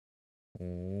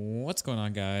What's going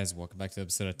on, guys? Welcome back to the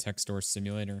episode of Techstore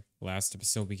Simulator. Last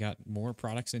episode, we got more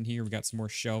products in here. We got some more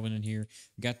shelving in here.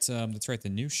 We got, that's right, the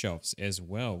new shelves as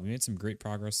well. We made some great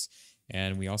progress,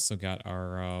 and we also got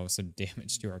our some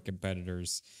damage to our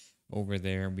competitors over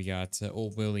there. We got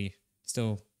old Willie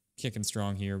still kicking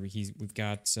strong here. We've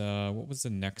got what was the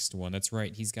next one? That's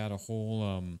right. He's got a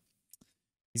whole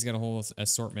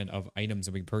assortment of items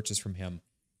that we purchased from him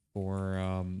for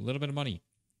a little bit of money,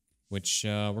 which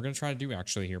we're going to try to do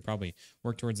actually here. Probably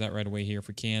work towards that right away here if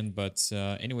we can. But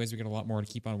anyways, we got a lot more to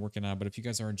keep on working on. But if you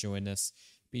guys are enjoying this,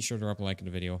 be sure to drop a like in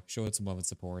the video. Show it some love and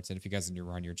support. And if you guys are new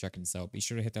around here checking this out, be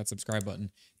sure to hit that subscribe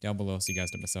button down below so you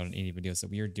guys don't miss out on any videos that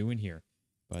we are doing here.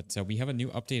 But we have a new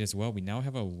update as well. We now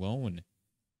have a loan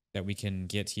that we can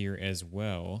get here as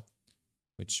well.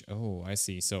 Which, oh, I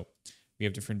see. So we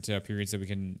have different periods that we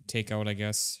can take out, I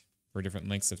guess, for different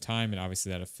lengths of time. And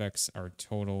obviously that affects our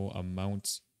total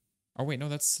amount. Oh, wait, no,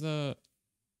 that's the...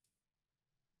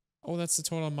 Oh, that's the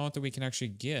total amount that we can actually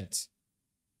get.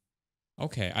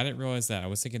 Okay, I didn't realize that. I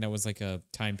was thinking that was like a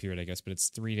time period, I guess, but it's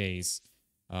 3 days,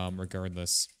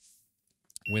 regardless,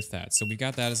 with that. So we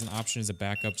got that as an option as a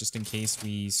backup, just in case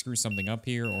we screw something up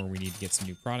here or we need to get some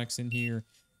new products in here,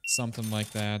 something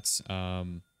like that.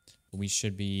 We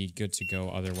should be good to go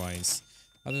otherwise,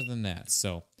 other than that.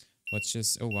 So let's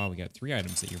just... Oh, wow, we got 3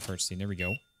 items that you're purchasing. There we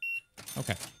go.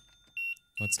 Okay.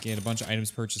 Let's get a bunch of items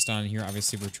purchased on here.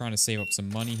 Obviously, we're trying to save up some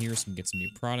money here so we can get some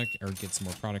new product or get some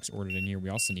more products ordered in here. We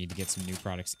also need to get some new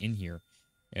products in here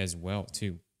as well,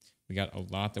 too. We got a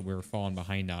lot that we're falling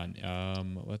behind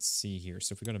on. Let's see here.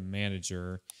 So if we go to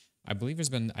manager, I believe there's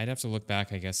been, I'd have to look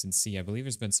back, I guess, and see. I believe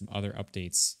there's been some other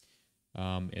updates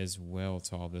as well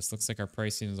to all this. Looks like our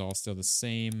pricing is all still the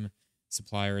same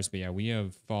suppliers, but yeah, we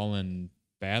have fallen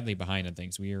badly behind on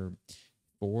things. We are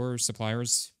 4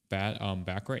 suppliers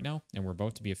back right now, and we're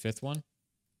about to be a 5th one.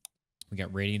 We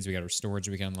got ratings, we got our storage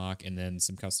we can unlock, and then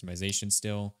some customization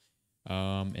still.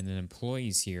 And then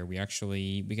employees here, we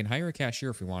can hire a cashier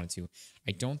if we wanted to.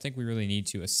 I don't think we really need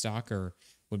to. A stocker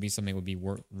would be something that would be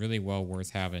really well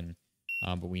worth having,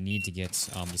 but we need to get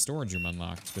the storage room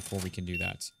unlocked before we can do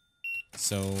that.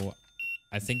 So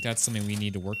I think that's something we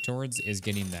need to work towards, is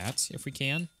getting that if we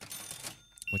can.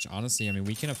 Which honestly, I mean,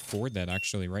 we can afford that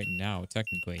actually right now,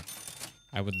 technically.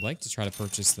 I would like to try to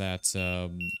purchase that, I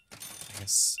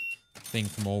guess, thing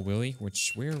from old Willie,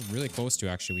 which we're really close to,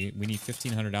 actually. We need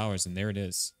 $1,500, and there it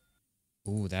is.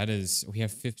 Ooh, that is... We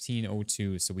have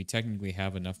 1502, so we technically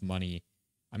have enough money.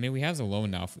 I mean, we have the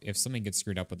loan now if something gets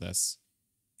screwed up with this.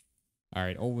 All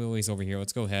right, old Willie's over here.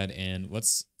 Let's go ahead and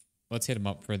let's hit him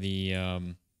up for the,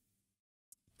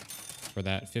 for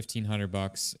that 1,500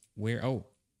 bucks. Where... Oh.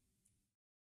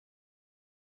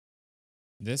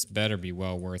 This better be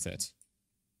well worth it.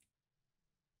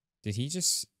 Did he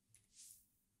just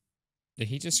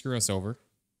screw us over?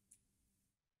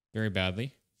 Very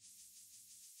badly?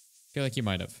 I feel like he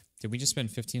might have. Did we just spend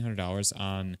 $1,500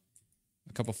 on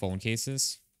a couple phone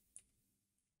cases?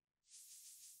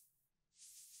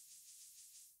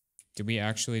 Did we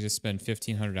actually just spend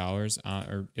 $1,500 on,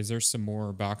 or is there some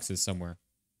more boxes somewhere?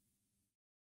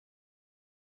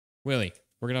 Willie,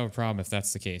 we're gonna have a problem if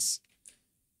that's the case.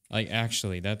 Like,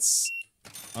 actually, that's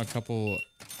a couple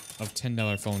of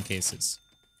 $10 phone cases.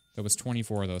 That was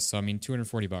 24 of those. So, I mean,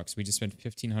 240 bucks. We just spent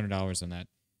 $1,500 on that.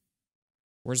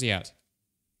 Where's he at?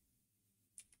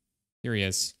 Here he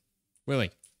is.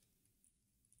 Willie.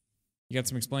 You got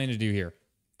some explaining to do here.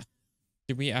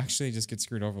 Did we actually just get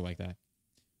screwed over like that?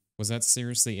 Was that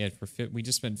seriously it? We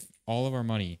just spent all of our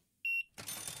money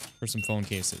for some phone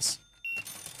cases.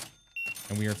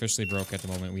 And we are officially broke at the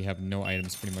moment. We have no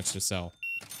items pretty much to sell.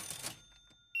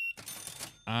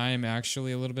 I'm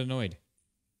actually a little bit annoyed.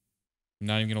 I'm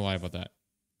not even going to lie about that.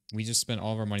 We just spent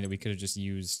all of our money that we could have just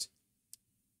used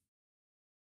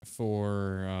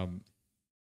for...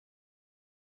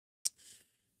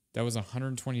 that was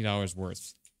 $120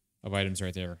 worth of items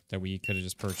right there that we could have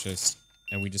just purchased,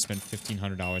 and we just spent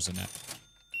 $1,500 on that.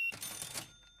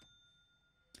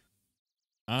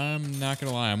 I'm not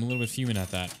going to lie. I'm a little bit fuming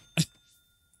at that.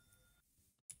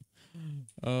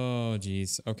 Oh,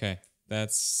 geez. Okay.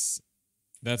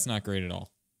 That's not great at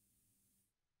all.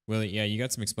 Willie, yeah, you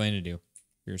got some explaining to do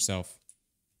for yourself.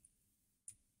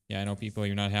 Yeah, I know people,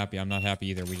 you're not happy. I'm not happy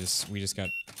either. We just got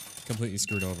completely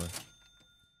screwed over.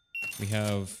 We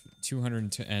have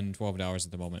 $212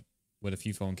 at the moment with a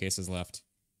few phone cases left.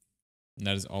 And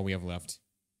that is all we have left.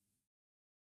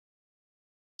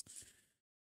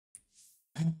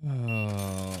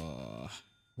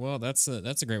 Well, that's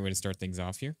a great way to start things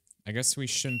off here. I guess we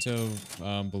shouldn't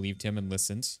have believed him and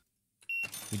listened.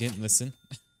 We didn't listen.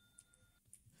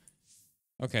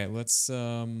 Okay, let's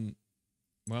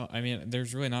Well, I mean,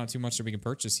 there's really not too much that we can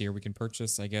purchase here. We can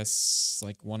purchase, I guess,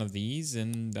 like one of these,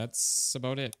 and that's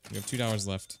about it. We have $2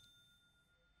 left.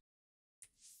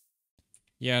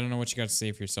 Yeah, I don't know what you got to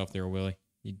say for yourself there, Willie.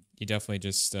 You definitely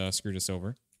just screwed us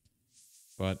over.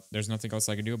 But there's nothing else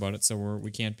I can do about it, so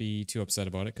we can't be too upset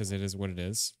about it because it is what it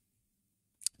is.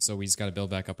 So we just got to build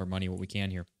back up our money what we can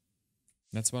here.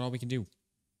 That's about all we can do.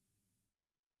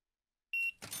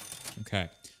 Okay,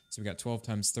 so we got 12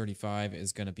 times 35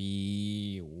 is going to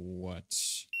be what?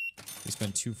 We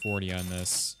spent 240 on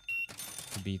this.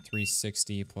 It'd be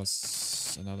 360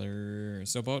 plus another,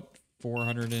 so about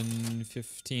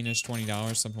 415-ish,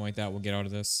 $20, something like that we'll get out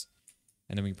of this.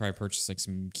 And then we can probably purchase like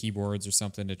some keyboards or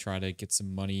something to try to get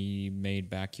some money made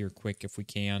back here quick if we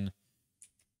can.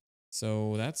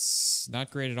 So that's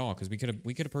not great at all because we could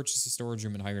have purchased a storage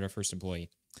room and hired our first employee.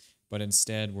 But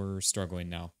instead we're struggling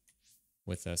now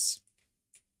with this.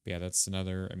 But yeah, that's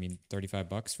another, I mean, 35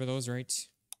 bucks for those, right?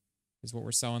 Is what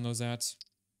we're selling those at.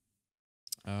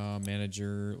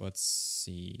 Manager, let's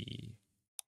see.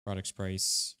 Products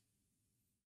price.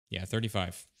 Yeah,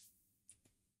 35.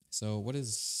 So what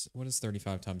is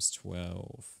 35 times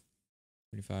 12?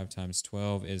 35 times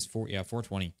 12 is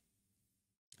 420.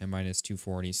 And minus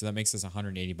 240. So that makes us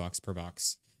 180 bucks per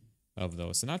box of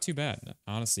those. So not too bad.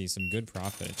 Honestly, some good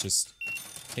profit. It just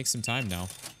takes some time now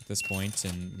at this point,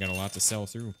 and we got a lot to sell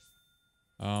through.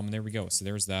 There we go. So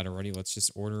there's that already. Let's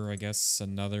just order, I guess,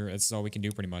 another. That's all we can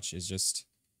do pretty much is just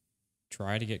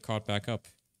try to get caught back up.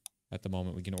 At the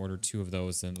moment, we can order 2 of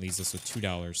those, then it leaves us with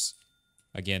 $2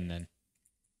 again then.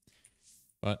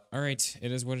 But, alright,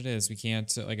 it is what it is. We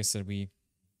can't, like I said,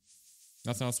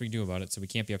 nothing else we can do about it, so we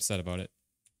can't be upset about it.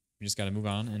 We just gotta move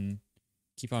on and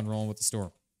keep on rolling with the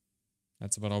store.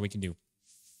 That's about all we can do.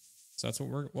 So that's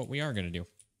what we are gonna do.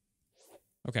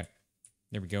 Okay,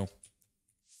 there we go.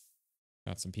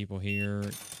 Got some people here.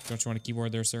 Don't you want a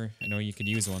keyboard there, sir? I know you could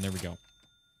use one. There we go.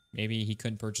 Maybe he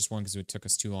couldn't purchase one because it took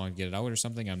us too long to get it out or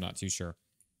something. I'm not too sure.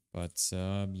 But,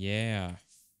 yeah.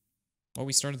 Well,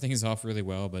 we started things off really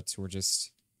well, but we're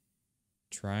just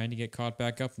trying to get caught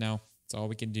back up now. That's all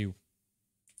we can do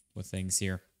with things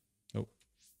here. Oh.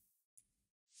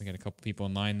 We got a couple people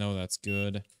in line, though. That's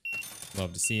good.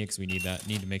 Love to see it because we need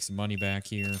to make some money back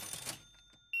here.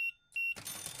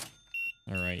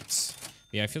 All right.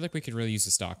 Yeah, I feel like we could really use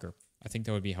a stalker. I think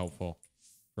that would be helpful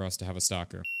for us to have a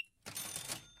stalker.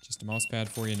 Just a mouse pad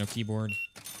for you, no keyboard.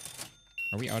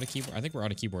 Are we out of keyboard? I think we're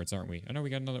out of keyboards, aren't we? I know we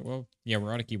got another, well, yeah,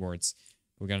 we're out of keyboards.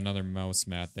 We got another mouse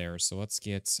mat there. So let's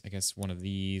get, I guess, one of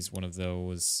these, one of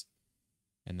those.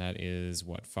 And that is,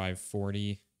 what,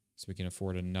 540? So we can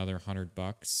afford another 100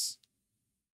 bucks.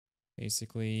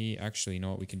 Basically, actually, you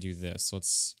know what? We can do this.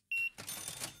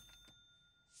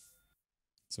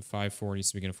 So 540,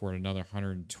 so we can afford another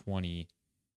 120,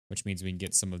 which means we can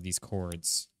get some of these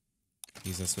cords.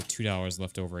 Leaves us with $2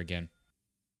 left over again.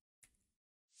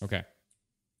 Okay.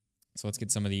 So let's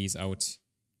get some of these out.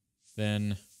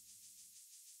 Then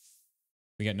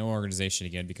we got no organization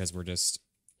again because we're just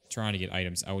trying to get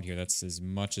items out here. That's as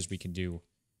much as we can do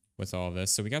with all of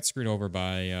this. So we got screwed over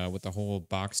by with the whole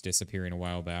box disappearing a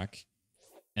while back.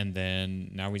 And then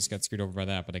now we just got screwed over by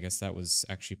that. But I guess that was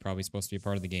actually probably supposed to be a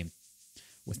part of the game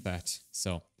with that.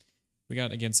 So we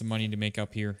got, again, some money to make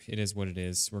up here. It is what it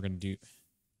is. We're going to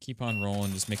keep on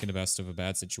rolling, just making the best of a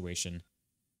bad situation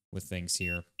with things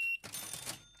here.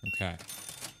 Okay.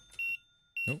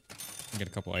 Nope. We got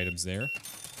a couple items there.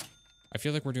 I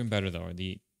feel like we're doing better, though.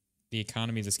 The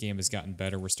economy of this game has gotten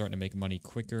better. We're starting to make money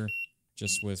quicker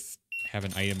just with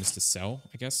having items to sell,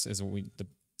 I guess, is what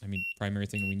primary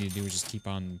thing we need to do is just keep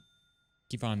on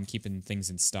keeping things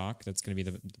in stock. That's going to be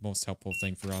the most helpful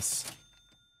thing for us.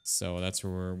 So that's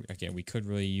where again, we could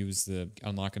really use the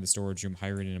unlocking the storage room,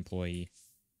 hiring an employee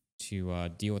to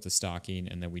deal with the stocking,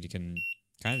 and then we can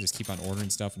kind of just keep on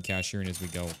ordering stuff and cashiering as we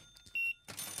go.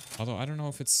 Although I don't know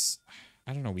if it's,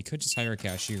 I don't know, we could just hire a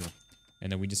cashier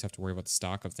and then we just have to worry about the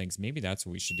stock of things. Maybe that's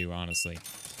what we should do, honestly,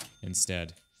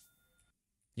 instead.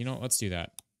 You know, let's do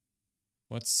that.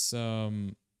 Let's,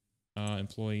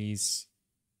 employees,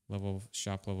 level,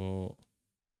 shop level.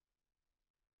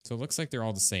 So it looks like they're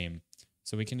all the same.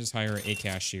 So we can just hire a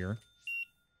cashier.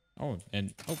 Oh,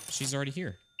 she's already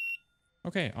here.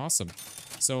 Okay, awesome.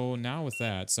 So now with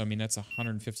that, so I mean, that's a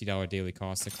 $150 daily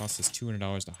cost. It costs us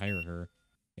 $200 to hire her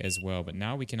as well. But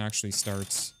now we can actually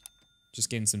start just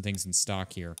getting some things in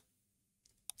stock here.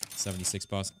 76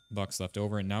 bucks left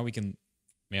over. And now we can,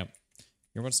 yeah,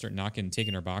 you're about to start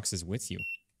taking our boxes with you.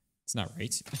 It's not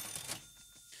right.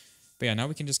 But yeah, now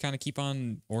we can just kind of keep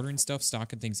on ordering stuff,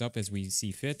 stocking things up as we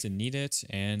see fit and need it,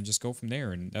 and just go from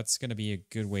there. And that's going to be a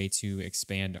good way to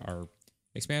expand our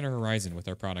expand our horizon with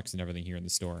our products and everything here in the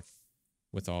store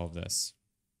with all of this.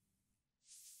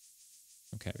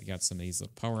 Okay, we got some of these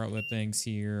little power outlet things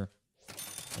here.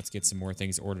 Let's get some more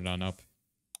things ordered on up.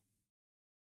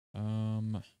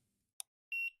 Yeah,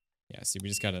 see, we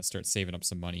just gotta start saving up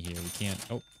some money here. We can't...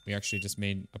 Oh, we actually just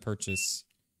made a purchase.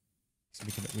 So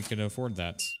we could afford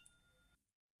that.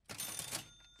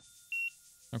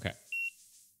 Okay.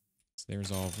 So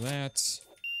there's all of that.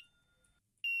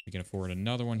 We can afford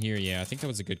another one here. Yeah, I think that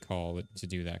was a good call to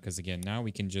do that. Because again, now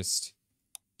we can just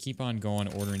keep on going,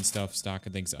 ordering stuff,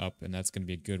 stocking things up. And that's going to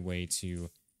be a good way to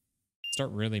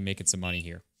start really making some money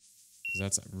here. Because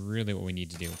that's really what we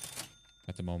need to do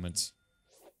at the moment.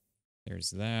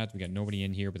 There's that. We got nobody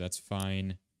in here, but that's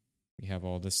fine. We have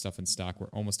all this stuff in stock. We're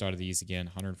almost out of these again.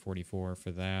 144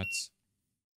 for that.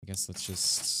 I guess let's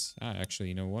just... actually,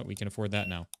 you know what? We can afford that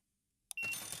now.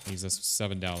 Leaves us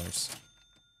 $7.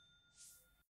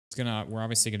 We're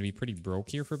obviously gonna be pretty broke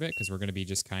here for a bit because we're gonna be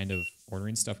just kind of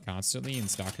ordering stuff constantly and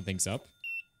stocking things up.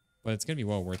 But it's gonna be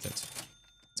well worth it.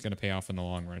 It's gonna pay off in the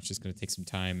long run. It's just gonna take some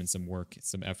time and some work,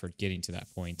 some effort getting to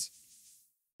that point.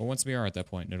 But once we are at that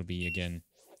point, it'll be, again,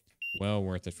 well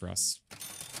worth it for us.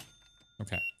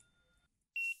 Okay.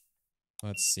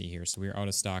 Let's see here. So we're out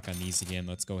of stock on these again.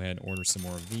 Let's go ahead and order some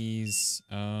more of these.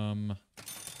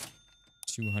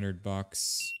 200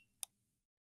 bucks.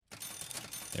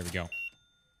 There we go.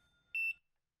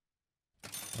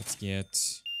 Let's get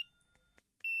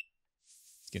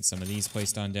some of these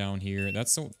placed on down here.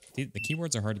 That's so the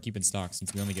keyboards are hard to keep in stock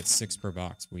since we only get 6 per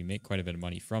box, but we make quite a bit of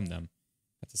money from them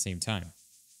at the same time.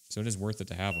 So it is worth it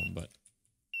to have them, but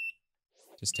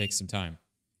just takes some time.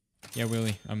 Yeah,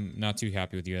 Willie, I'm not too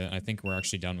happy with you. I think we're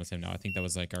actually done with him now. I think that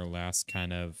was like our last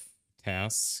kind of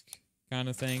task kind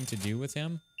of thing to do with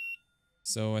him.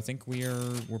 So I think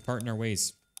we're parting our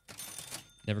ways.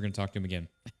 Never gonna talk to him again.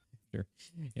 After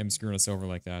him screwing us over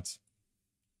like that.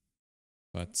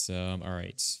 But all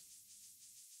right.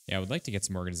 Yeah, I would like to get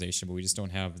some organization, but we just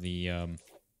don't have the I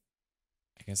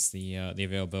guess the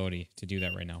availability to do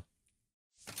that right now.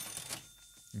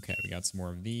 Okay, we got some more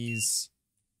of these.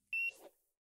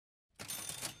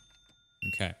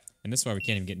 Okay, and this is why we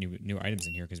can't even get new items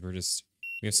in here because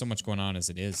we have so much going on as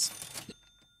it is.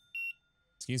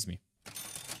 Excuse me.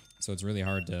 So it's really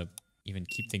hard to even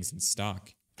keep things in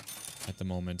stock at the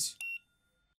moment.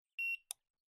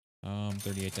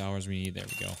 $38 we need. There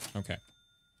we go. Okay.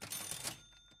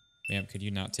 Ma'am, could you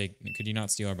not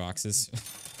steal our boxes?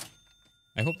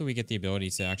 I hope that we get the ability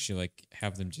to actually like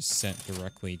have them just sent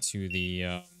directly to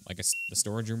the like the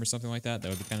storage room or something like that. That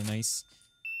would be kind of nice.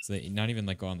 So they not even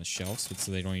like go on the shelves, but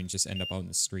so they don't even just end up out in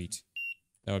the street.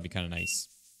 That would be kind of nice.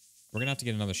 We're gonna have to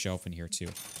get another shelf in here too.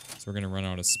 So we're gonna run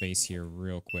out of space here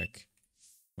real quick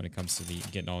when it comes to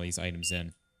getting all these items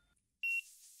in.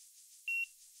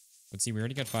 Let's see, we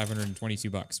already got 522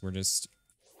 bucks. We're just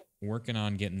working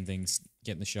on getting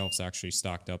the shelves actually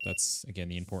stocked up. That's again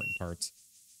the important part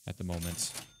at the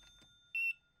moment.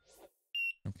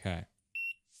 Okay.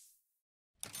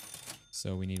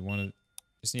 So we need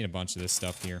just need a bunch of this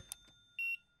stuff here.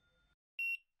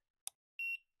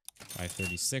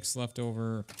 536 left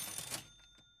over.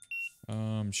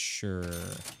 Sure.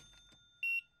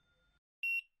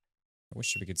 I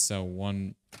wish we could sell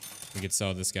one. We could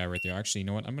sell this guy right there. Actually, you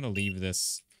know what? I'm going to leave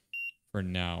this for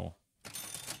now.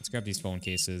 Let's grab these phone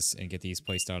cases and get these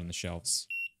placed out on the shelves.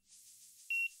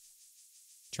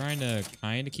 Trying to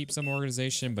kind of keep some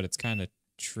organization, but it's kind of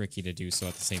tricky to do so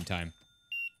at the same time.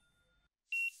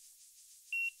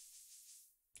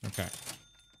 Okay.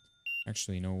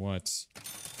 Actually, you know what?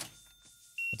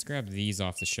 Let's grab these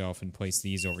off the shelf and place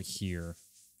these over here.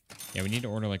 Yeah, we need to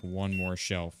order like one more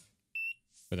shelf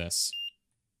for this.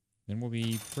 Then we'll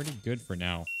be pretty good for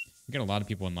now. We got a lot of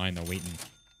people in line though waiting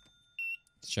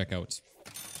to check out.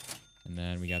 And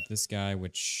then we got this guy,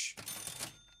 which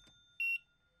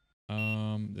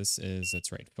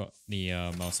that's right, the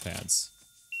mouse pads.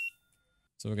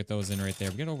 So we'll get those in right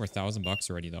there. We got over $1,000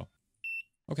 already though.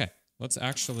 Okay, let's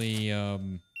actually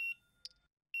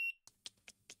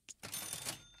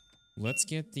let's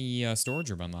get the storage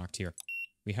room unlocked here.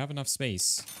 We have enough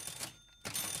space.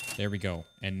 There we go.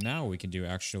 And now what we can do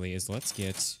actually is let's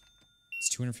get...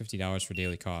 It's $250 for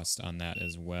daily cost on that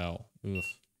as well. Oof.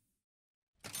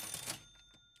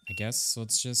 I guess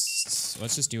let's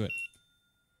just do it.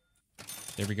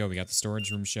 There we go. We got the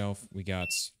storage room shelf. We got...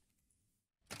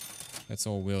 That's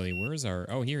old Willie. Where's our...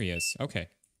 Oh, here he is. Okay.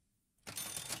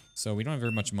 So we don't have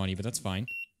very much money, but that's fine.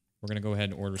 We're going to go ahead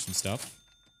and order some stuff.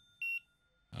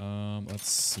 Let's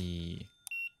see.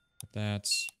 Put that...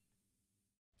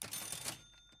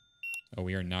 Oh,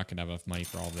 we are not going to have enough money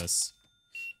for all this.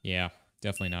 Yeah,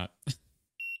 definitely not.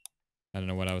 I don't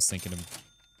know what I was thinking of.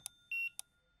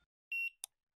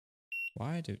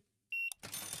 Why do...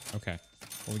 Okay.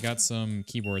 Well, we got some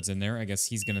keyboards in there. I guess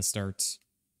he's going to start...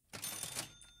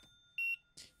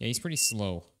 Yeah, he's pretty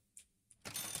slow.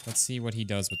 Let's see what he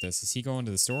does with this. Is he going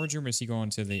to the storage room or is he going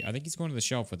to the... I think he's going to the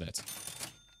shelf with it.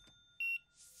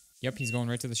 Yep, he's going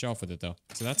right to the shelf with it, though.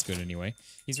 So that's good anyway.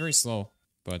 He's very slow,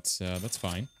 but that's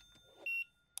fine.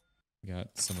 We got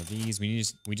some of these. We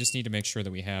just need to make sure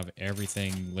that we have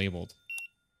everything labeled.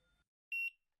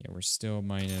 Yeah, we're still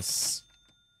minus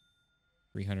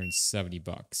 370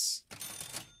 bucks.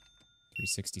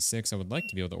 366. I would like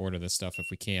to be able to order this stuff if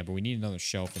we can, but we need another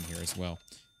shelf in here as well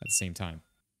at the same time.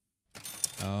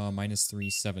 Minus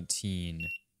 317.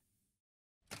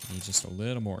 Need just a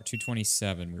little more.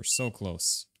 227. We were so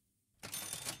close.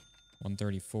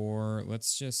 134.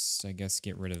 Let's just, I guess,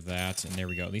 get rid of that. And there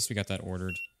we go. At least we got that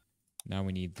ordered. Now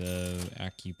we need the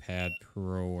AccuPad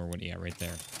Pro or what? Yeah, right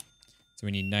there. So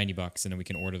we need 90 bucks, and then we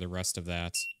can order the rest of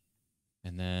that.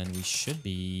 And then we should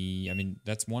be... I mean,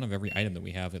 that's one of every item that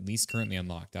we have, at least currently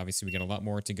unlocked. Obviously, we got a lot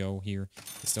more to go here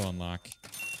to still unlock.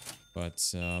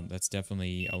 But that's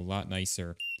definitely a lot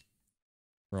nicer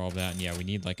for all of that. And yeah, we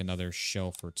need like another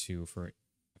shelf or two for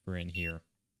in here.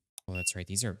 Oh, that's right.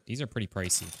 These are pretty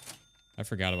pricey. I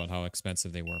forgot about how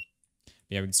expensive they were. But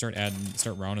yeah, we can start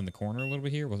rounding the corner a little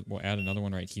bit here. We'll add another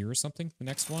one right here or something, the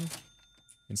next one.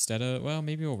 Instead of, well,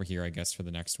 maybe over here, I guess, for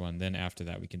the next one. Then after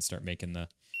that, we can start making the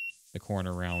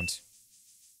corner round.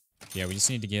 Yeah, we just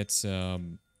need to get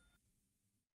some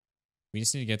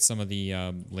of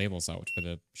the labels out for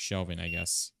the shelving, I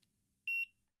guess,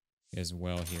 as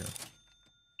well here.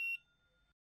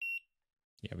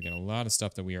 Yeah, we got a lot of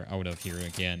stuff that we are out of here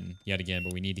yet again,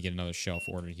 but we need to get another shelf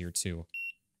ordered here too.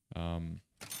 Well,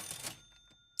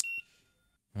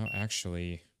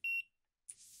 actually,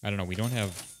 I don't know. We don't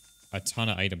have a ton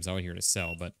of items out here to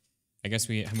sell, but I guess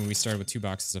we started with 2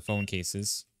 boxes of phone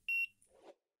cases.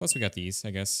 Plus, we got these.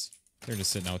 I guess they're just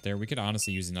sitting out there. We could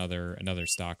honestly use another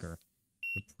stocker.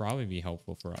 Would probably be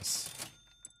helpful for us.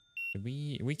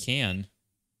 We can.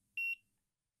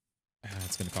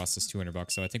 It's going to cost us 200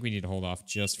 bucks, so I think we need to hold off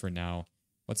just for now.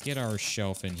 Let's get our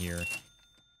shelf in here.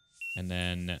 And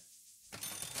then...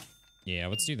 yeah,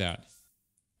 let's do that.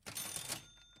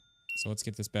 So let's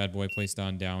get this bad boy placed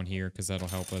on down here, because that'll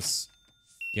help us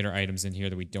get our items in here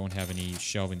that we don't have any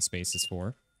shelving spaces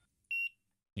for.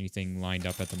 Anything lined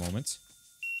up at the moment.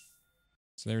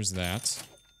 So there's that.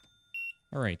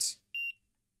 Alright.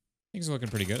 Things are looking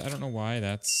pretty good. I don't know why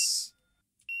that's...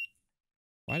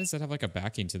 why does that have like a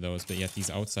backing to those, but yet these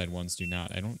outside ones do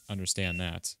not? I don't understand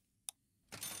that.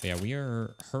 But yeah, we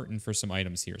are hurting for some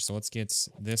items here. So let's get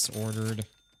this ordered.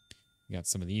 We got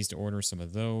some of these to order, some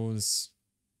of those.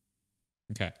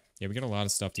 Okay. Yeah, we got a lot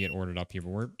of stuff to get ordered up here,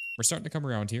 but we're starting to come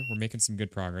around here. We're making some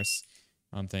good progress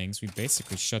on things. We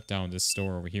basically shut down this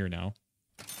store over here now.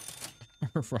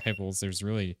 Our rivals, there's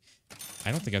really...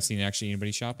 I don't think I've seen actually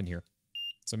anybody shopping here.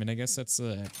 So, I mean, I guess that's...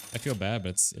 I feel bad,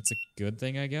 but it's a good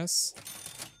thing, I guess,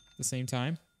 at the same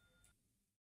time.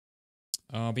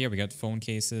 But yeah, we got phone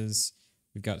cases.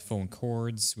 We've got phone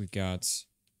cords. We've got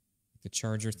the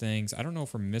charger things. I don't know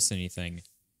if we're missing anything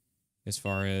as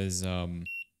far as the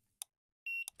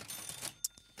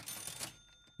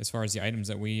items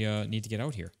that we need to get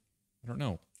out here. I don't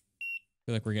know. I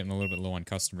feel like we're getting a little bit low on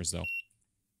customers, though.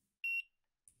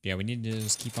 Yeah, we need to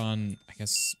just keep on, I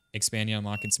guess, expanding,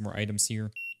 unlocking some more items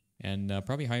here. And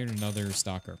probably hiring another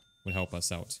stocker would help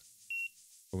us out.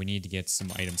 But we need to get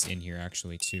some items in here,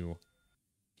 actually, too.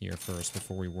 Here first,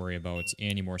 before we worry about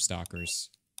any more stockers.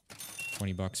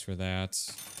 20 bucks for that.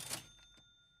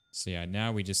 So yeah,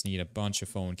 now we just need a bunch of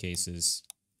phone cases.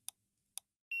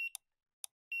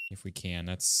 If we can.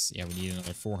 That's, yeah, we need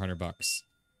another 400 bucks.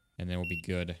 And then we'll be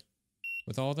good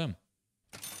with all of them.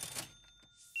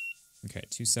 Okay,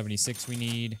 276 we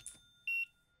need.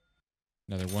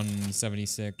 Another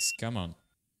 176. Come on.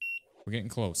 We're getting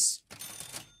close.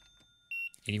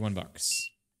 81 bucks.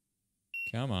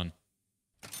 Come on.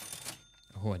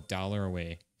 Oh, $1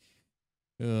 away.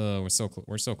 We're so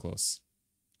close.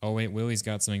 Oh wait, Willie's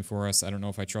got something for us. I don't know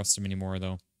if I trust him anymore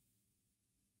though.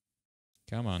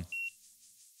 Come on.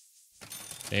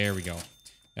 There we go.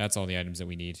 That's all the items that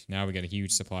we need. Now we got a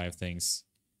huge supply of things.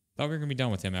 Thought we were gonna be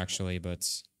done with him actually, but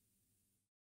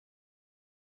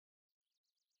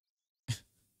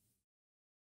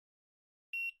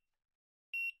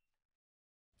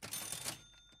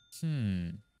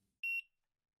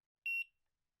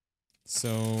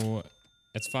So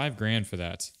that's $5,000 for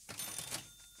that.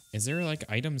 Is there like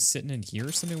items sitting in here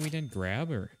or something we didn't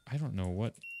grab, or I don't know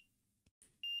what.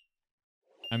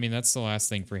 I mean, that's the last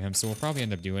thing for him, so we'll probably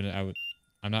end up doing it.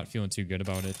 I'm not feeling too good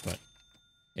about it, but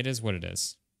It is what it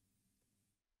is.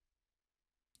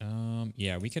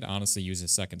 Yeah, we could honestly use a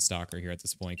second stalker here at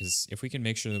this point, because if we can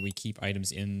make sure that we keep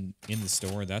items in the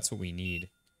store, that's what we need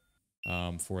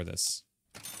for this.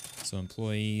 So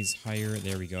employees, hire,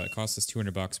 there we go. It costs us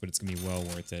 200 bucks, but it's going to be well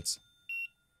worth it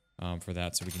for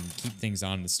that. So we can keep things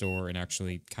on in the store and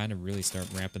actually kind of really start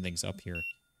ramping things up here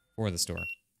for the store.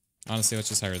 Honestly, let's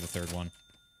just hire the third one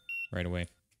right away.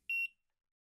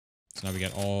 So now we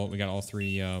got all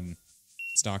three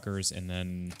stalkers, and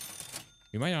then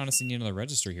we might honestly need another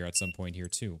register here at some point here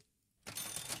too.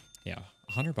 Yeah,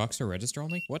 100 bucks for a register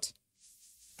only? What?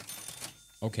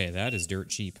 Okay, that is dirt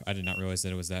cheap. I did not realize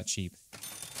that it was that cheap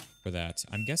for that.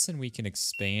 I'm guessing we can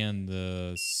expand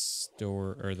the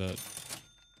store, or the...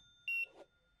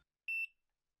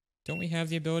 Don't we have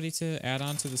the ability to add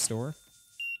on to the store?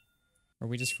 Or are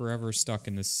we just forever stuck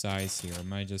in this size here?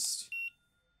 Am I just...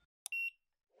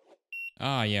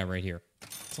 Ah, yeah, right here.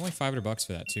 It's only 500 bucks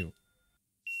for that too.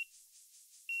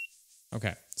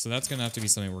 Okay, so that's going to have to be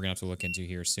something we're going to have to look into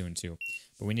here soon too.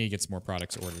 But we need to get some more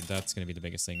products ordered. That's going to be the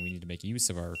biggest thing. We need to make use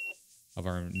of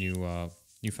our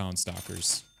newfound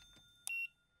stalkers.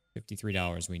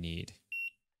 $53 we need.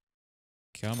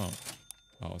 Come on.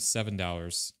 Oh,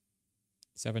 $7.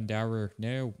 $7.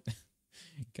 No.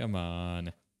 Come on.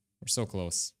 We're so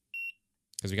close.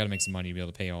 Because we got to make some money to be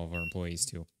able to pay all of our employees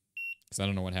too. Because I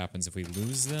don't know what happens if we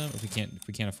lose them, if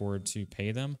we can't afford to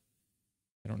pay them.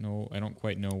 I don't know. I don't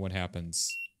quite know what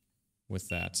happens with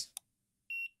that.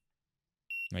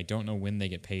 I don't know when they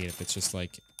get paid, if it's just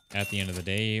like at the end of the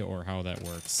day or how that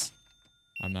works.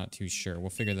 I'm not too sure. We'll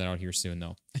figure that out here soon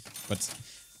though. But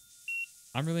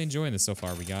I'm really enjoying this so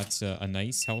far. We got a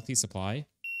nice, healthy supply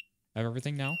of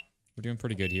everything now. We're doing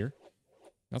pretty good here.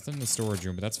 Nothing in the storage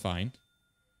room, but that's fine.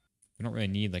 We don't really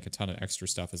need like a ton of extra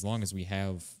stuff as long as we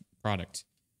have product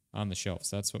on the shelves.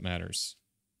 That's what matters.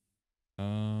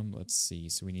 Let's see.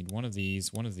 So we need one of these,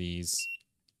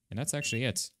 and that's actually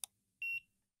it.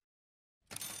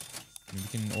 And we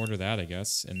can order that, I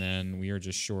guess, and then we are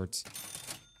just short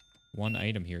one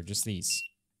item here, just these.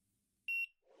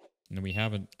 And then we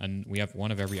have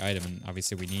one of every item, and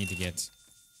obviously we need to get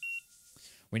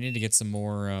some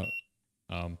more.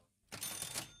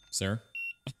 Sir,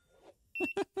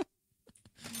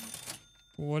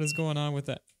 what is going on with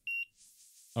that?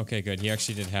 Okay, good. He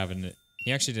actually did have it.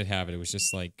 It was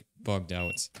just like bugged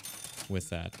out with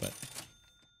that, but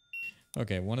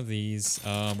okay, one of these.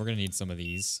 We're gonna need some of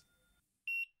these,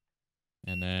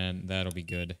 and then that'll be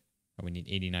good. Oh, we need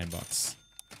 89 bucks.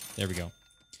 There we go.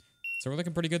 So we're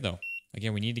looking pretty good though.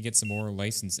 Again, we need to get some more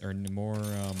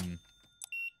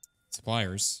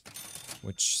suppliers,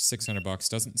 which 600 bucks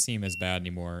doesn't seem as bad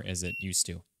anymore as it used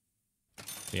to.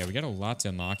 But yeah, we got a lot to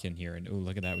unlock in here. And oh,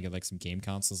 look at that. We got like some game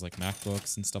consoles like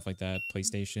MacBooks and stuff like that.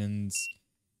 PlayStations.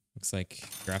 Looks like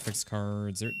graphics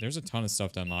cards. There's a ton of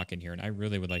stuff to unlock in here. And I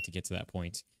really would like to get to that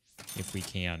point if we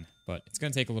can. But it's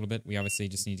going to take a little bit. We obviously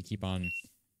just need to keep on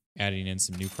adding in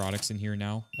some new products in here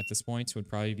now at this point. Would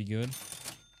probably be good.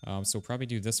 So we'll probably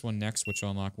do this one next, which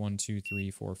will unlock 1, 2, 3,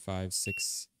 4, 5,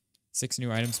 6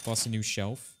 new items plus a new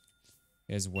shelf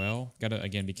as well. Gotta,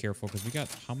 again, be careful because we got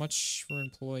how much for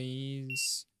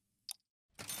employees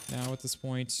now at this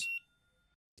point?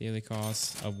 Daily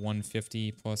cost of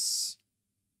 150 plus.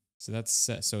 So that's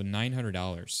set. So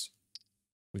 $900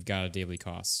 we've got a daily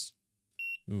cost.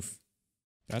 Oof.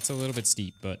 That's a little bit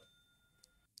steep, but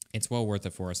it's well worth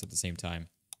it for us at the same time.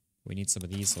 We need some of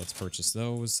these, so let's purchase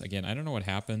those. Again, I don't know what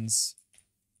happens.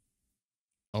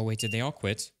 Oh, wait, did they all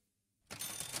quit?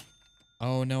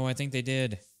 Oh, no, I think they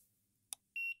did.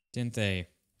 Didn't they?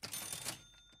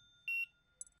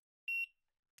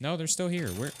 No, they're still here.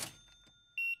 Where?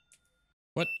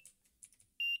 What?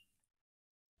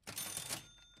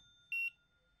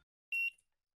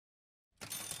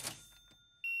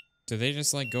 Do they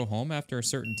just, like, go home after a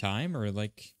certain time, or,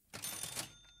 like...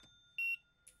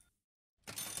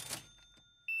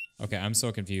 Okay, I'm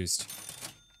so confused.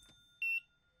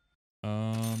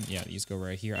 Yeah, these go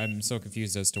right here. I'm so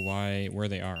confused as to where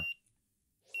they are.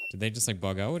 Did they just like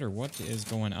bug out, or what is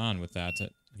going on with that? I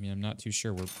mean, I'm not too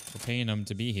sure. We're paying them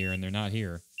to be here, and they're not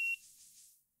here.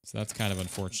 So that's kind of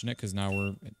unfortunate, because now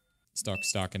we're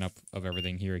stocking up of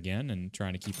everything here again, and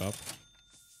trying to keep up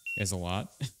is a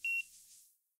lot.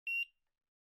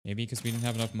 Maybe because we didn't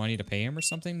have enough money to pay him or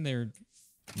something. They're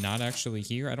not actually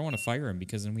here. I don't want to fire him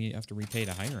because then we have to repay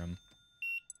to hire him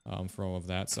for all of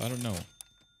that. So I don't know.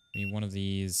 Maybe one of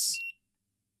these,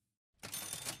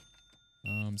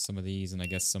 some of these, and I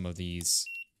guess some of these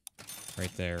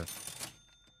right there.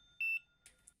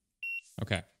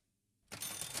 Okay.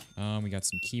 We got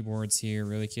some keyboards here.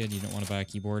 Really, kid? You don't want to buy a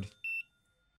keyboard?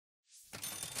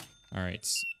 All right.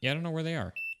 Yeah, I don't know where they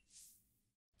are.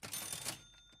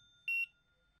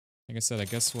 Like I said, I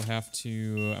guess we'll have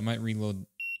to... I might reload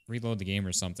the game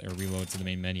or something, or reload to the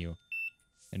main menu.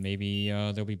 And maybe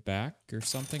they'll be back or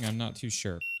something. I'm not too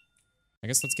sure. I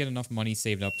guess let's get enough money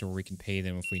saved up to where we can pay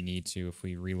them if we need to, if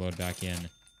we reload back in.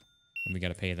 And we got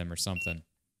to pay them or something.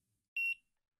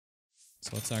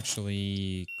 So let's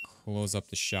actually close up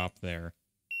the shop there.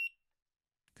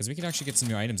 Because we can actually get some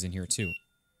new items in here too.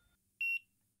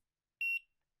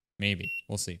 Maybe.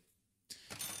 We'll see.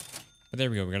 But there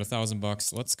we go. We got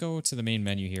 $1,000. Let's go to the main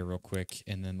menu here real quick.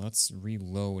 And then let's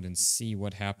reload and see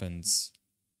what happens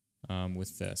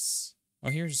with this. Oh,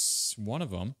 here's one of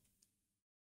them.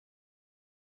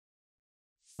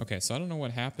 Okay, so I don't know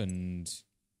what happened.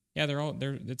 Yeah,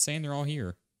 it's saying they're all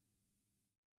here.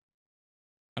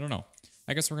 I don't know.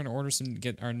 I guess we're going to order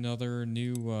get another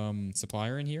new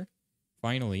supplier in here.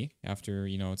 Finally, after,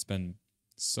 you know, it's been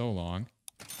so long.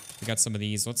 We got some of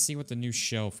these. Let's see what the new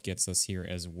shelf gets us here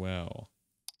as well.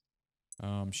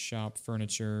 Shop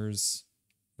furnitures,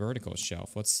 vertical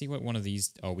shelf. Let's see what one of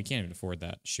these... Oh, we can't even afford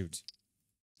that. Shoot.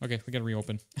 Okay, we got to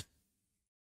reopen.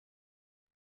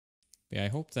 Yeah, I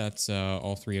hope that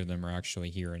all three of them are actually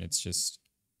here and it's just...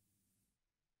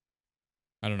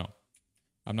 I don't know.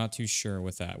 I'm not too sure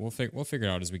with that. We'll figure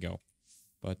it out as we go.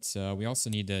 But we also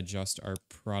need to adjust our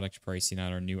product pricing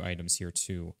on our new items here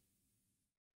too.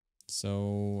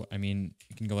 So, I mean,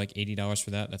 you can go like $80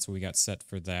 for that. That's what we got set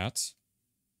for that.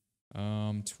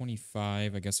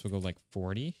 25, I guess we'll go like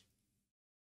 40.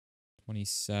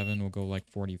 27, we'll go like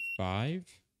 45.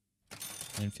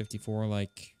 And 54,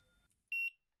 like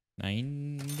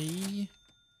 90.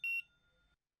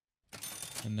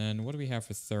 And then what do we have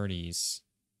for 30s?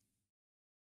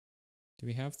 Do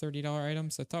we have $30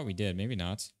 items? I thought we did. Maybe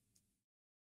not.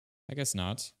 I guess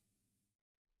not.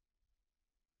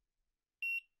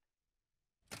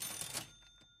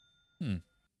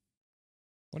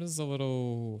 What is the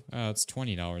little... it's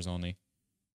 $20 only.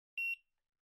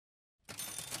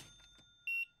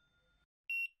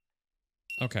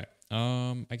 Okay.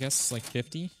 I guess like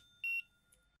 50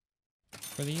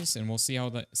 for these, and we'll see how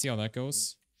that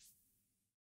goes.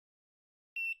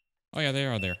 Oh yeah, they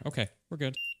are there. Okay, we're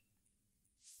good.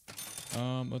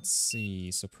 Let's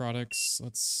see. So products,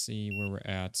 let's see where we're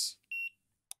at.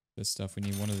 This stuff, we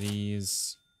need one of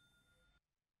these.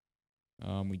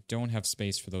 We don't have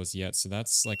space for those yet, so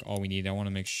that's like all we need. I want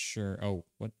to make sure... Oh,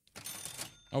 what?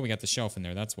 Oh, we got the shelf in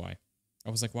there, that's why. I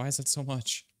was like, why is it so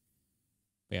much?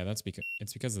 But yeah,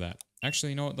 it's because of that. Actually,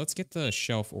 you know what? Let's get the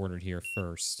shelf ordered here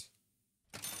first.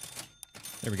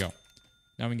 There we go.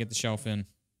 Now we can get the shelf in.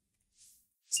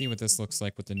 See what this looks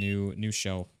like with the new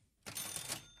shelf.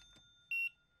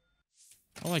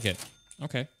 I like it.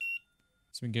 Okay.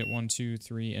 So we can get 1, 2,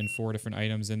 3, and 4 different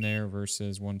items in there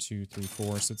versus 1, 2, 3,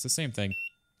 4. So it's the same thing.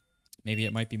 Maybe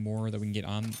it might be more that we can get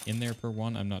in there per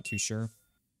one. I'm not too sure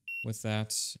with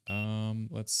that.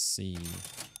 Let's see.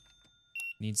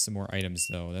 Need some more items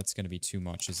though. That's going to be too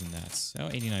much, isn't that? Oh,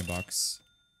 $89.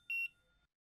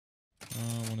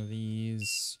 One of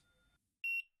these.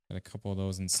 Got a couple of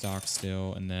those in stock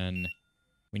still, and then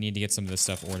we need to get some of this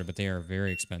stuff ordered, but they are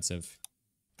very expensive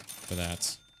for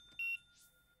that.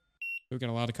 We've got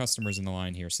a lot of customers in the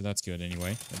line here, so that's good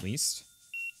anyway, at least.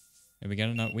 And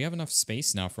we have enough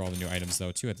space now for all the new items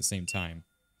though, too, at the same time.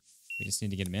 We just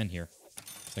need to get them in here.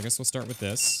 So I guess we'll start with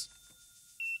this.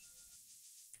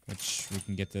 Which we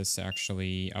can get this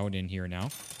actually out in here now.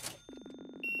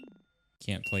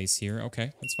 Can't place here.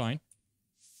 Okay, that's fine.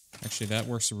 Actually, that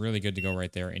works really good to go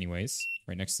right there anyways.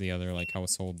 Right next to the other, like,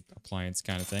 household appliance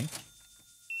kind of thing.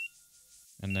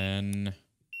 And then...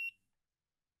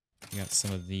 we got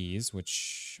some of these,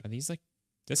 which... Are these like...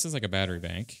 This is like a battery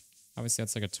bank. Obviously,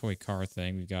 that's like a toy car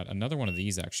thing. We've got another one of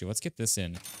these, actually. Let's get this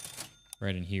in.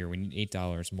 Right in here. We need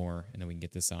 $8 more, and then we can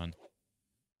get this on.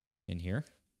 In here.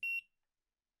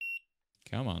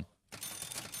 Come on.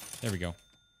 There we go.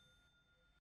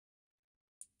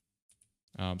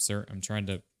 Sir, I'm trying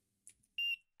to...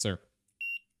 Sir.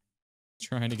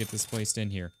 Trying to get this placed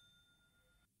in here.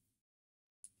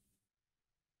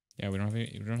 Yeah, we don't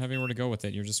have anywhere to go with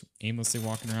it. You're just aimlessly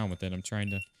walking around with it. I'm trying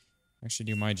to actually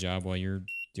do my job while you're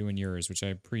doing yours, which I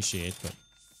appreciate, but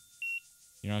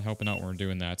you're not helping out when we're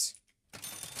doing that.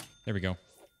 There we go.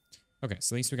 Okay,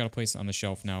 so at least we got a place on the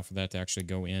shelf now for that to actually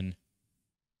go in.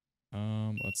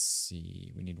 Let's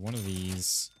see. We need one of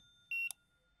these.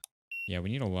 Yeah, we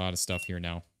need a lot of stuff here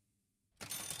now.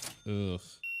 Ugh.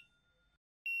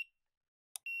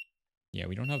 Yeah,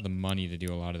 we don't have the money to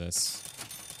do a lot of this.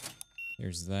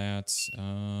 There's that.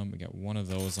 We got one of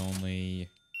those only.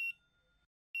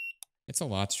 It's a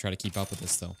lot to try to keep up with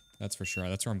this, though. That's for sure.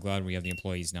 That's where I'm glad we have the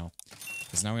employees now.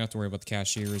 Because now we don't have to worry about the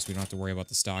cashiers. We don't have to worry about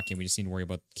the stocking. We just need to worry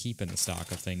about keeping the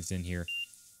stock of things in here.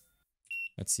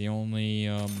 That's the only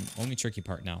tricky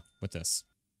part now with this.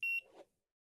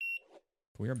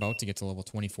 We're about to get to level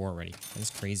 24 already. That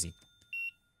is crazy.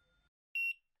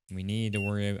 We need to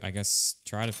worry, I guess,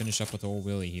 try to finish up with old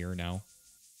Willie here now.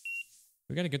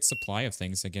 We got a good supply of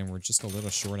things. Again, we're just a little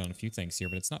short on a few things here,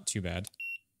 but it's not too bad.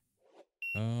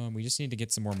 We just need to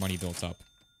get some more money built up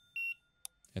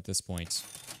at this point.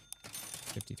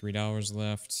 $53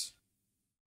 left.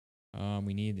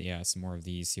 We need, yeah, some more of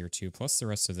these here too, plus the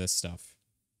rest of this stuff.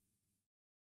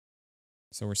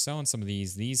 So we're selling some of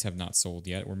these. These have not sold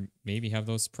yet. Or maybe have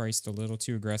those priced a little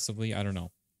too aggressively. I don't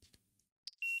know.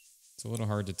 It's a little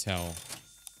hard to tell.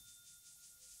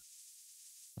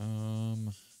 I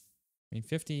mean,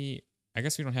 50... I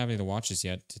guess we don't have any of the watches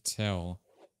yet to tell.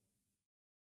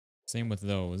 Same with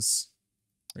those.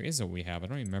 Or is it what we have? I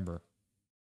don't even remember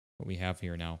what we have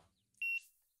here now.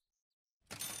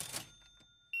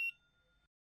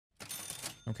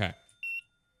 Okay.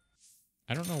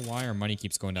 I don't know why our money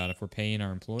keeps going down, if we're paying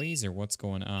our employees or what's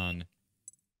going on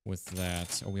with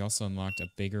that. Oh, we also unlocked a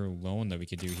bigger loan that we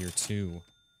could do here too.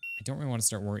 I don't really want to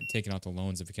start taking out the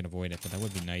loans if we can avoid it, but that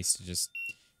would be nice to just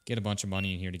get a bunch of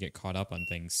money in here to get caught up on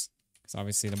things. Because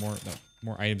obviously the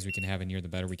more items we can have in here, the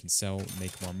better we can sell,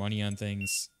 make more money on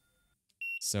things.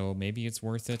 So maybe it's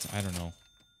worth it. I don't know.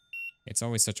 It's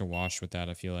always such a wash with that,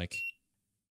 I feel like.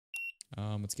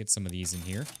 Let's get some of these in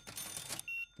here.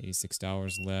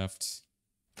 $86 left.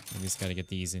 We just got to get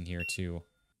these in here too.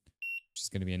 Which is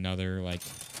going to be another like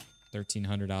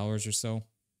 $1,300 or so.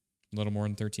 A little more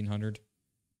than $1,300.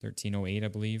 $1,308, I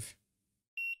believe.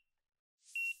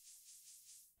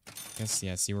 I guess,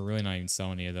 yeah, see, we're really not even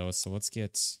selling any of those. So let's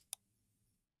get...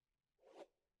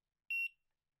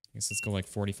 I guess let's go like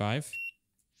 45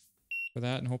 for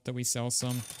that and hope that we sell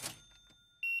some.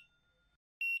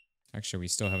 Actually, we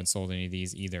still haven't sold any of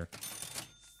these either.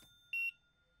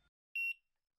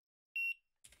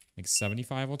 Like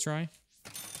 75 we'll try.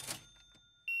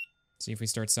 See if we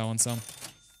start selling some.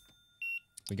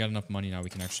 We got enough money now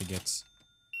we can actually get...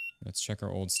 Let's check our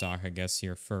old stock, I guess,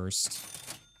 here first.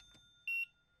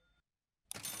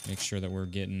 Make sure that we're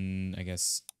getting, I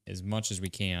guess, as much as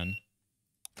we can.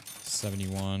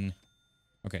 71.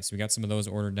 Okay, so we got some of those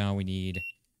ordered now. We need,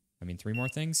 I mean, 3 more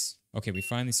things? Okay, we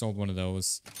finally sold one of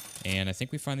those. And I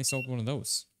think we finally sold one of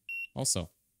those also.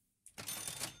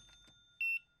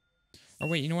 Oh,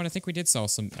 wait, you know what? I think we did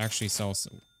actually sell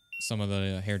some of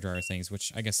the hairdryer things,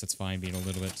 which I guess that's fine, being a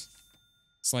little bit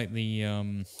slightly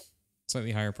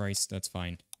higher priced. That's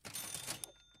fine.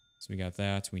 So we got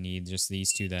that. We need just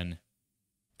these 2 then.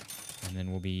 And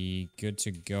then we'll be good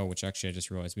to go, which actually I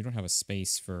just realized we don't have a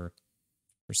space for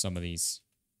some of these.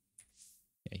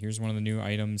 Yeah, here's one of the new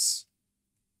items.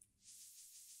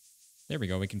 There we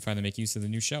go. We can finally make use of the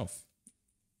new shelf.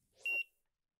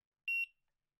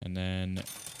 And then,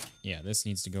 yeah, this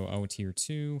needs to go out here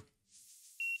too.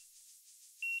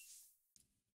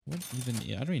 What even...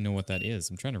 I don't even know what that is.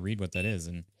 I'm trying to read what that is,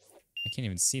 and I can't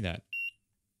even see that.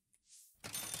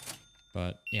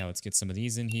 But, yeah, let's get some of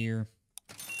these in here.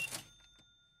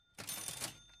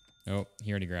 Oh,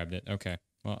 he already grabbed it. Okay.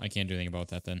 Well, I can't do anything about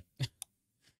that then.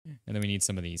 And then we need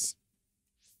some of these.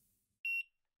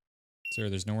 Sir,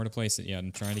 there's nowhere to place it yet.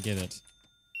 I'm trying to get it.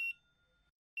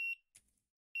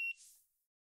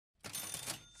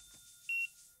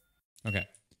 Okay.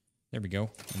 There we go.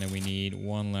 And then we need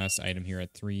one last item here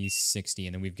at 360.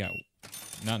 And then we've got...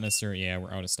 Not necessarily... Yeah,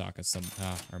 we're out of stock of some...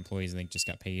 our employees, I think, just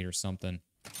got paid or something.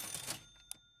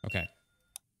 Okay.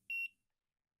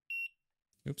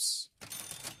 Oops.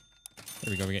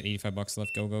 There we go. We got 85 bucks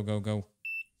left. Go, go, go, go.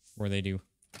 Or they do.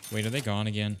 Wait, are they gone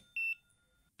again?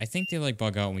 I think they, like,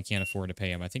 bug out and we can't afford to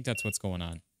pay them. I think that's what's going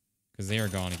on. Because they are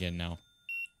gone again now.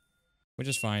 Which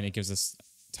is fine. It gives us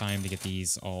time to get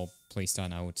these all placed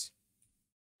on out.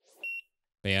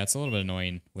 But yeah, it's a little bit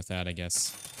annoying with that, I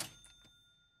guess.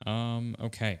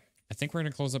 Okay. I think we're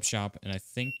going to close up shop, and I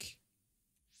think...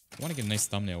 I want to get a nice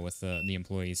thumbnail with the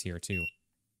employees here, too.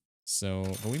 So,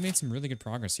 but we made some really good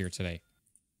progress here today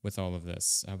with all of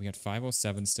this. We got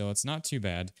 507 still. It's not too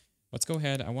bad. Let's go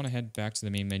ahead. I want to head back to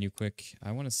the main menu quick.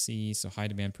 I want to see, so high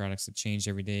demand products that change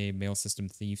every day, mail system,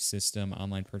 thief system,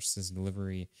 online purchases and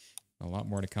delivery. A lot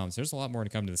more to come. So there's a lot more to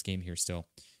come to this game here still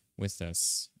with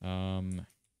this. I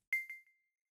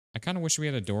kind of wish we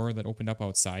had a door that opened up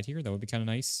outside here. That would be kind of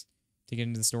nice to get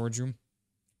into the storage room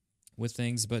with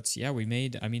things. But yeah, we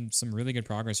made, I mean, some really good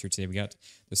progress here today. We got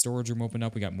the storage room opened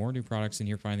up. We got more new products in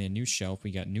here, finally a new shelf.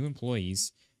 We got new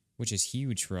employees, which is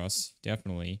huge for us,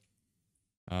 definitely.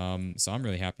 So I'm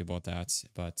really happy about that.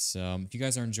 But if you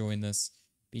guys are enjoying this,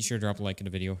 be sure to drop a like in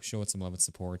the video, show it some love and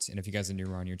support. And if you guys are new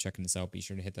around here checking this out, be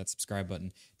sure to hit that subscribe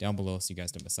button down below so you guys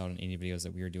don't miss out on any videos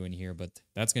that we are doing here. But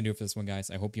that's going to do it for this one,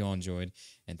 guys. I hope you all enjoyed.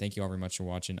 And thank you all very much for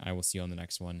watching. I will see you on the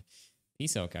next one.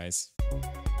 Peace out, guys.